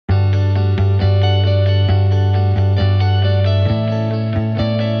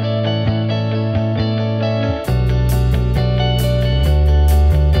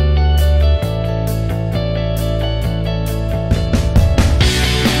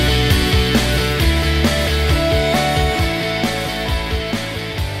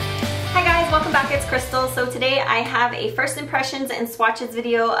today I have a first impressions and swatches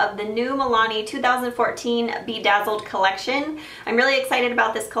video of the new Milani 2014 Bedazzled collection. I'm really excited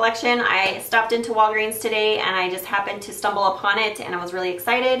about this collection. I stopped into Walgreens today and I just happened to stumble upon it and I was really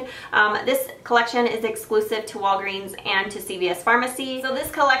excited. This collection is exclusive to Walgreens and to CVS Pharmacy. So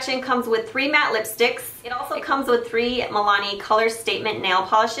this collection comes with 3 matte lipsticks. It also comes with 3 Milani Color Statement nail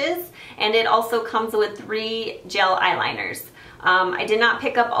polishes, and it also comes with 3 gel eyeliners. I did not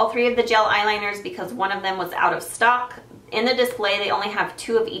pick up all 3 of the gel eyeliners because one of them was out of stock. In the display, they only have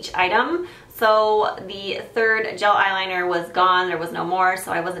 2 of each item. So the 3rd gel eyeliner was gone, there was no more,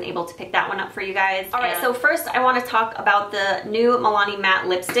 so I wasn't able to pick that one up for you guys. Alright, so first I want to talk about the new Milani matte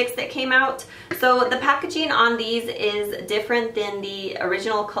lipsticks that came out. So the packaging on these is different than the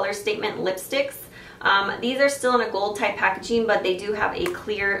original Color Statement lipsticks. These are still in a gold type packaging, but they do have a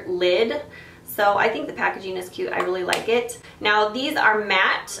clear lid. So I think the packaging is cute. I really like it. Now these are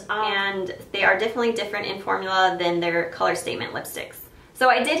matte and they are definitely different in formula than their Color Statement lipsticks. So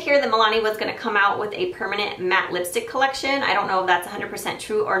I did hear that Milani was going to come out with a permanent matte lipstick collection. I don't know if that's 100%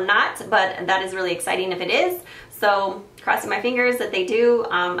 true or not, but that is really exciting if it is. So crossing my fingers that they do.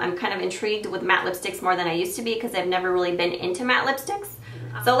 I'm kind of intrigued with matte lipsticks more than I used to be because I've never really been into matte lipsticks.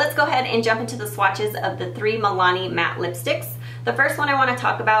 So let's go ahead and jump into the swatches of the 3 Milani matte lipsticks. The first one I want to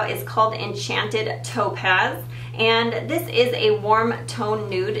talk about is called Enchanted Topaz, and this is a warm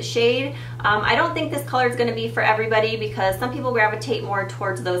tone nude shade. I don't think this color is going to be for everybody because some people gravitate more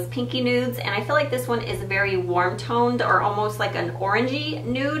towards those pinky nudes, and I feel like this one is very warm toned or almost like an orangey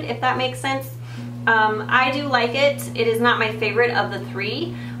nude, if that makes sense. I do like it. It is not my favorite of the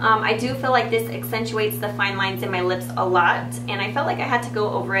 3. I do feel like this accentuates the fine lines in my lips a lot, and I felt like I had to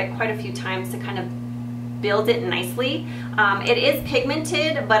go over it quite a few times to kind of build it nicely. It is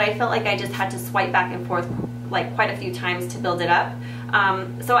pigmented, but I felt like I just had to swipe back and forth like quite a few times to build it up.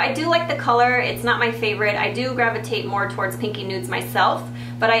 So I do like the color. It's not my favorite. I do gravitate more towards pinky nudes myself,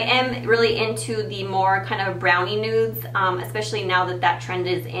 but I am really into the more kind of brownie nudes, especially now that that trend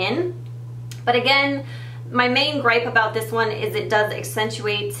is in. But again, my main gripe about this one is it does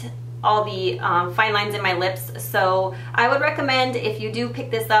accentuate all the fine lines in my lips. So I would recommend, if you do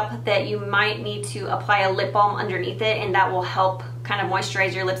pick this up, that you might need to apply a lip balm underneath it, and that will help kind of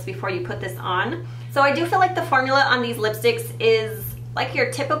moisturize your lips before you put this on. So I do feel like the formula on these lipsticks is like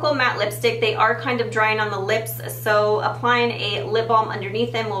your typical matte lipstick. They are kind of drying on the lips, so applying a lip balm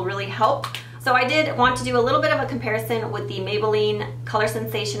underneath them will really help. So I did want to do a little bit of a comparison with the Maybelline Color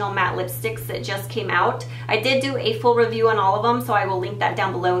Sensational matte lipsticks that just came out. I did do a full review on all of them, so I will link that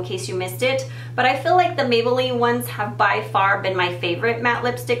down below in case you missed it. But I feel like the Maybelline ones have by far been my favorite matte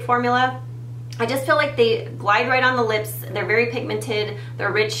lipstick formula. I just feel like they glide right on the lips. They're very pigmented,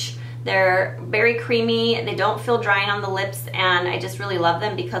 they're rich, they're very creamy, they don't feel drying on the lips, and I just really love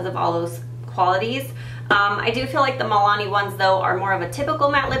them because of all those qualities. I do feel like the Milani ones though are more of a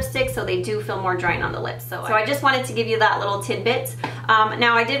typical matte lipstick, so they do feel more drying on the lips. So I just wanted to give you that little tidbit.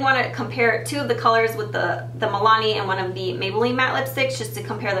 Now I did want to compare 2 of the colors with the Milani and one of the Maybelline matte lipsticks, just to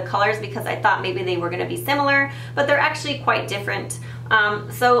compare the colors because I thought maybe they were going to be similar, but they're actually quite different.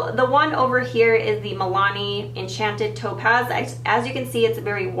 So the one over here is the Milani Enchanted Topaz. As you can see, it's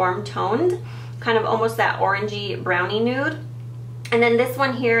very warm toned, kind of almost that orangey brownie nude. And then this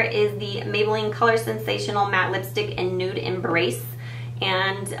one here is the Maybelline Color Sensational Matte Lipstick in Nude Embrace.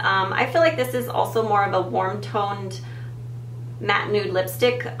 And I feel like this is also more of a warm-toned matte nude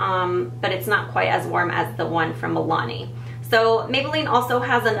lipstick, but it's not quite as warm as the one from Milani. So Maybelline also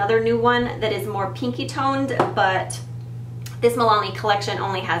has another new one that is more pinky toned, but this Milani collection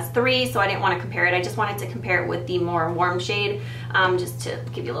only has 3, so I didn't want to compare it. I just wanted to compare it with the more warm shade, just to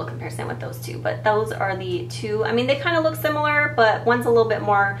give you a little comparison with those 2. But those are the 2. I mean, they kind of look similar, but one's a little bit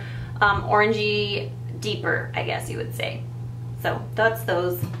more orangey, deeper, I guess you would say. So that's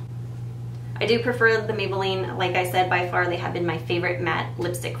those. I do prefer the Maybelline. Like I said, by far they have been my favorite matte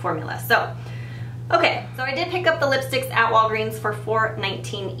lipstick formula. So, okay, so I did pick up the lipsticks at Walgreens for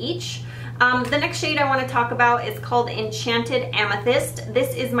 $4.19 each. The next shade I want to talk about is called Enchanted Amethyst.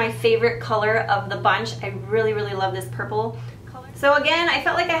 This is my favorite color of the bunch. I really, really love this purple color. So again, I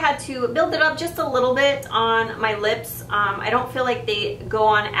felt like I had to build it up just a little bit on my lips. I don't feel like they go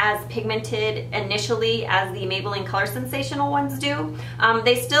on as pigmented initially as the Maybelline Color Sensational ones do.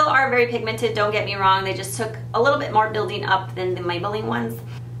 They still are very pigmented, don't get me wrong. They just took a little bit more building up than the Maybelline ones.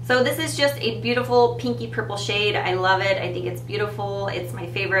 So this is just a beautiful pinky purple shade. I love it. I think it's beautiful. It's my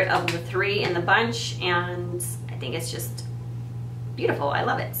favorite of the 3 in the bunch, and I think it's just beautiful. I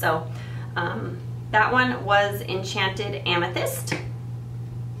love it. So that one was Enchanted Amethyst.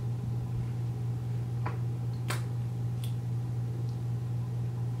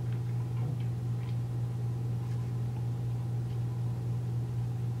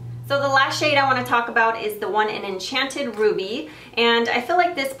 last shade I want to talk about is the one in Enchanted Ruby, and I feel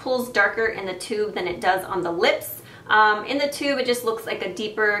like this pulls darker in the tube than it does on the lips. In the tube it just looks like a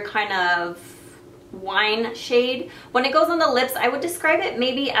deeper kind of wine shade. When it goes on the lips, I would describe it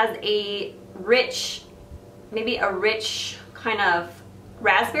maybe as a rich, kind of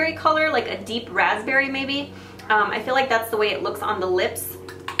raspberry color, like a deep raspberry maybe. I feel like that's the way it looks on the lips.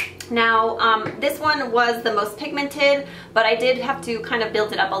 Now, this one was the most pigmented, but I did have to kind of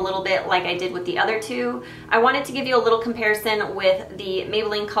build it up a little bit like I did with the other two. I wanted to give you a little comparison with the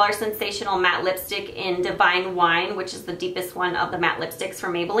Maybelline Color Sensational Matte Lipstick in Divine Wine, which is the deepest one of the matte lipsticks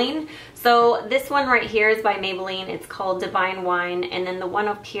from Maybelline. So this one right here is by Maybelline. It's called Divine Wine, and then the one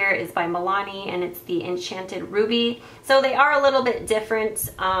up here is by Milani, and it's the Enchanted Ruby. So they are a little bit different.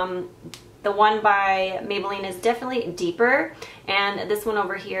 The one by Maybelline is definitely deeper, and this one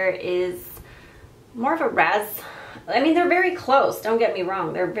over here is more of a I mean, they're very close, don't get me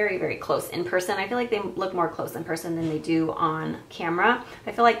wrong. They're very, very close in person. I feel like they look more close in person than they do on camera.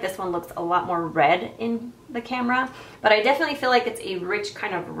 I feel like this one looks a lot more red in the camera, but I definitely feel like it's a rich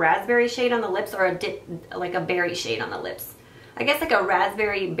kind of raspberry shade on the lips, or like a berry shade on the lips. I guess like a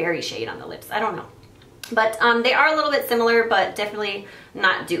raspberry berry shade on the lips. I don't know. But they are a little bit similar, but definitely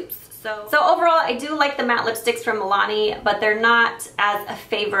not dupes. So overall, I do like the matte lipsticks from Milani, but they're not as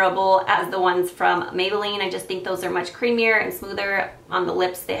favorable as the ones from Maybelline. I just think those are much creamier and smoother on the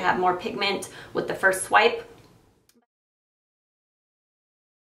lips. They have more pigment with the first swipe.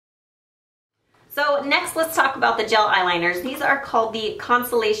 So next, let's talk about the gel eyeliners. These are called the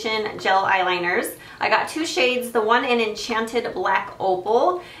Constellation gel eyeliners. I got two shades, the one in Enchanted Black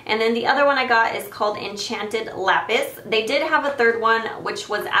Opal, and then the other one I got is called Enchanted Lapis. They did have a third one which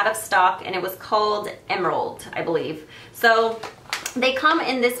was out of stock, and it was called Emerald, I believe. So they come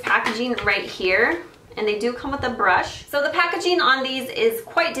in this packaging right here, and they do come with a brush. So the packaging on these is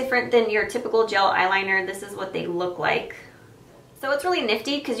quite different than your typical gel eyeliner. This is what they look like. So it's really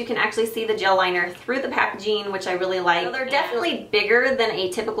nifty because you can actually see the gel liner through the packaging, which I really like. So they're definitely bigger than a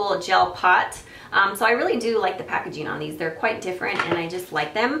typical gel pot. So I really do like the packaging on these. They're quite different, and I just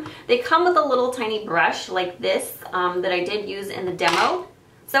like them. They come with a little tiny brush like this that I did use in the demo.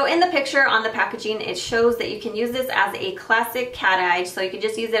 So in the picture on the packaging, it shows that you can use this as a classic cat eye. So you can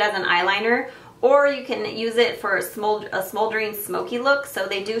just use it as an eyeliner, or you can use it for a smoldering smoky look. So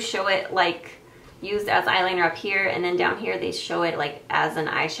they do show it like used as eyeliner up here, and then down here they show it like as an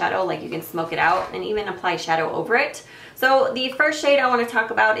eyeshadow, like you can smoke it out and even apply shadow over it. So the first shade I want to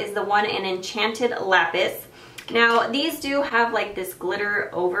talk about is the one in Enchanted Lapis. Now these do have like this glitter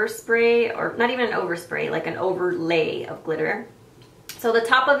overspray, or not even an overspray, like an overlay of glitter. So the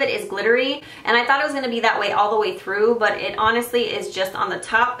top of it is glittery, and I thought it was going to be that way all the way through, but it honestly is just on the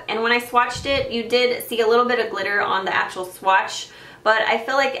top. And when I swatched it, you did see a little bit of glitter on the actual swatch, but I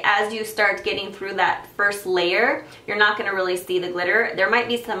feel like as you start getting through that first layer, you're not going to really see the glitter. There might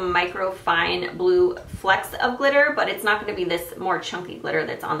be some micro fine blue flecks of glitter, but it's not going to be this more chunky glitter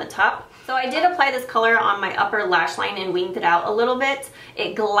that's on the top. So I did apply this color on my upper lash line and winged it out a little bit.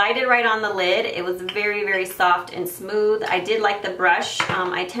 It glided right on the lid. It was very, very soft and smooth. I did like the brush.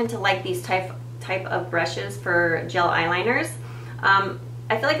 I tend to like these type of brushes for gel eyeliners.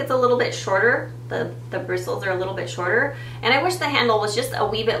 I feel like it's a little bit shorter. The bristles are a little bit shorter, and I wish the handle was just a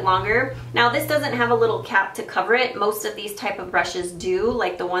wee bit longer. Now this doesn't have a little cap to cover it. Most of these type of brushes do,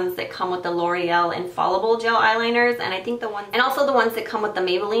 like the ones that come with the L'Oreal Infallible gel eyeliners, and I think and also the ones that come with the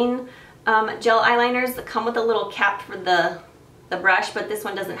Maybelline gel eyeliners that come with a little cap for the brush, but this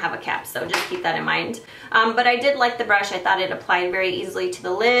one doesn't have a cap, so just keep that in mind. But I did like the brush. I thought it applied very easily to the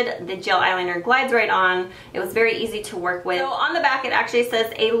lid. The gel eyeliner glides right on. It was very easy to work with. So on the back it actually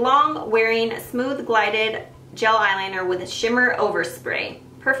says a long wearing smooth glided gel eyeliner with a shimmer overspray,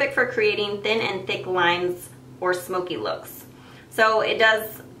 perfect for creating thin and thick lines or smoky looks. So it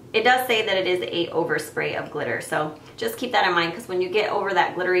does say that it is a overspray of glitter, so just keep that in mind, because when you get over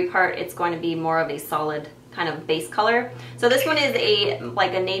that glittery part, it's going to be more of a solid kind of base color. So this one is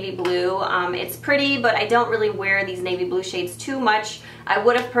like a navy blue. It's pretty, but I don't really wear these navy blue shades too much. I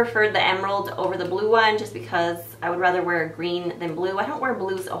would have preferred the emerald over the blue one, just because I would rather wear green than blue. I don't wear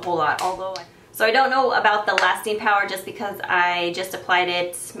blues a whole lot, so I don't know about the lasting power, just because I just applied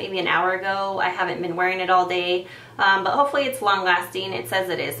it maybe an hour ago. I haven't been wearing it all day, but hopefully it's long lasting. It says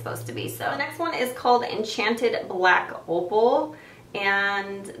it is supposed to be. So the next one is called Enchanted Black Opal,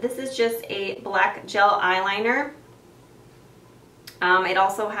 and this is just a black gel eyeliner. It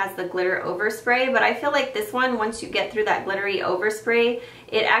also has the glitter overspray, but I feel like this one, once you get through that glittery overspray,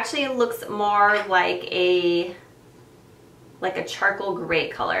 it actually looks more like a charcoal gray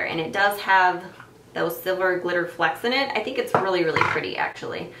color, and it does have those silver glitter flecks in it. I think it's really, really pretty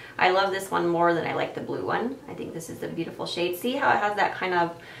actually. I love this one more than I like the blue one. I think this is a beautiful shade. See how it has that kind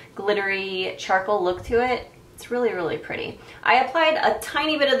of glittery charcoal look to it? It's really, really pretty. I applied a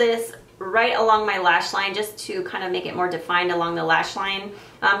tiny bit of this right along my lash line just to kind of make it more defined along the lash line,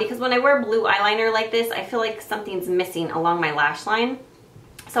 because when I wear blue eyeliner like this, I feel like something's missing along my lash line.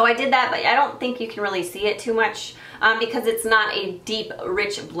 So I did that, but I don't think you can really see it too much because it's not a deep,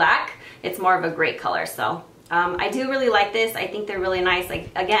 rich black. It's more of a gray color. So I do really like this. I think they're really nice.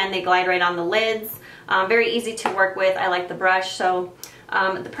 Like, again, they glide right on the lids. Very easy to work with. I like the brush. So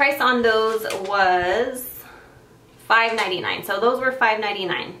the price on those was $5.99. So those were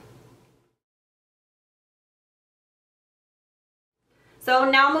 $5.99. So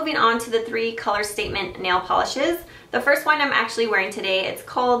now moving on to the 3 color statement nail polishes. The first one I'm actually wearing today, it's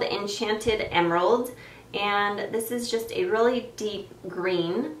called Enchanted Emerald, and this is just a really deep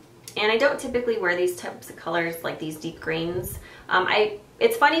green. And I don't typically wear these types of colors, like these deep greens.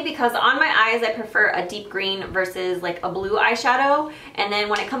 It's funny because on my eyes I prefer a deep green versus like a blue eyeshadow, and then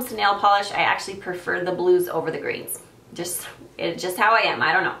when it comes to nail polish I actually prefer the blues over the greens. It's just how I am,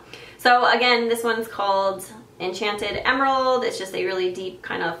 I don't know. So again, this one's called Enchanted Emerald. It's just a really deep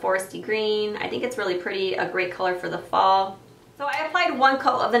kind of foresty green. I think it's really pretty, a great color for the fall. So I applied 1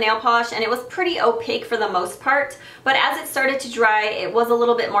 coat of the nail polish and it was pretty opaque for the most part, but as it started to dry, it was a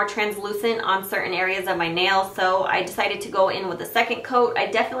little bit more translucent on certain areas of my nails, so I decided to go in with a 2nd coat. I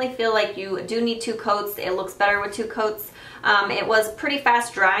definitely feel like you do need 2 coats. It looks better with 2 coats. It was pretty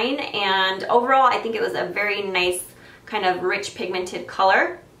fast drying, and overall I think it was a very nice kind of rich pigmented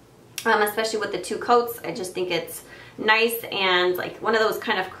color. Especially with the 2 coats. I just think it's nice and like one of those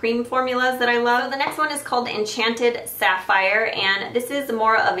kind of cream formulas that I love. So the next one is called Enchanted Sapphire, and this is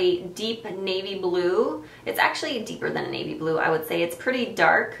more of a deep navy blue. It's actually deeper than a navy blue, I would say. It's pretty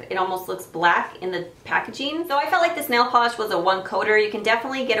dark. It almost looks black in the packaging. So I felt like this nail polish was a 1 coater. You can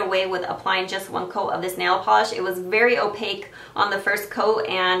definitely get away with applying just 1 coat of this nail polish. It was very opaque on the first coat,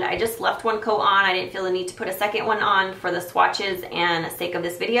 and I just left 1 coat on. I didn't feel the need to put a 2nd one on for the swatches and sake of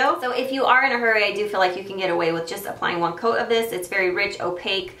this video. So if you are in a hurry, I do feel like you can get away with just applying 1 coat of this. It's very rich,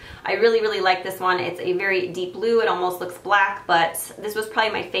 opaque. I really, really like this one. It's a very deep blue. It almost looks black, but this was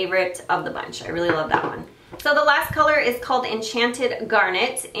probably my favorite of the bunch. I really love that one. So the last color is called Enchanted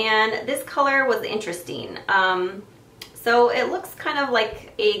Garnet, and this color was interesting. So it looks kind of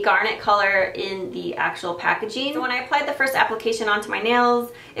like a garnet color in the actual packaging. So when I applied the first application onto my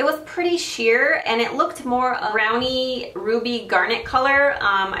nails, it was pretty sheer and it looked more a browny ruby garnet color.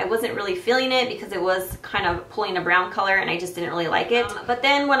 I wasn't really feeling it because it was kind of pulling a brown color and I just didn't really like it. But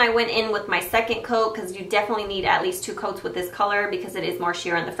then when I went in with my 2nd coat, because you definitely need at least 2 coats with this color because it is more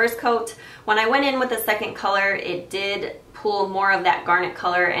sheer on the first coat. When I went in with the 2nd color, it did pull more of that garnet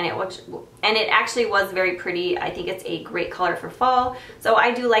color, and it actually was very pretty. I think it's a great color for fall, so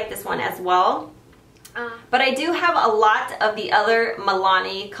I do like this one as well. But I do have a lot of the other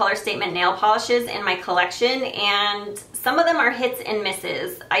Milani color statement nail polishes in my collection, and some of them are hits and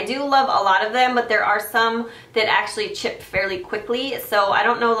misses. I do love a lot of them, but there are some that actually chip fairly quickly, so I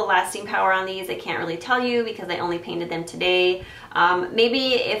don't know the lasting power on these. I can't really tell you because I only painted them today.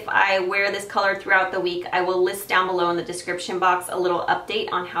 Maybe if I wear this color throughout the week, I will list down below in the description box a little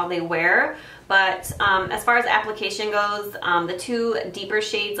update on how they wear. But as far as application goes, the 2 deeper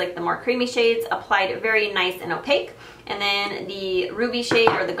shades, like the more creamy shades, applied very nice and opaque. And then the ruby shade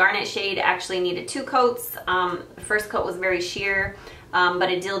or the garnet shade actually needed 2 coats. The first coat was very sheer,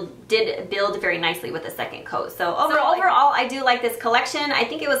 but it did build very nicely with the 2nd coat. So overall, I do like this collection. I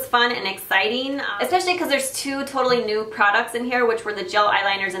think it was fun and exciting, especially because there's 2 totally new products in here, which were the gel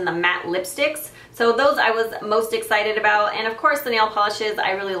eyeliners and the matte lipsticks. So those I was most excited about. And of course the nail polishes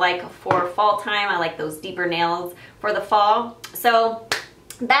I really like for fall time. I like those deeper nails for the fall. So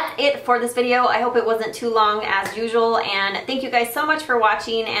that's it for this video. I hope it wasn't too long as usual, and thank you guys so much for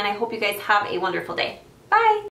watching, and I hope you guys have a wonderful day. Bye!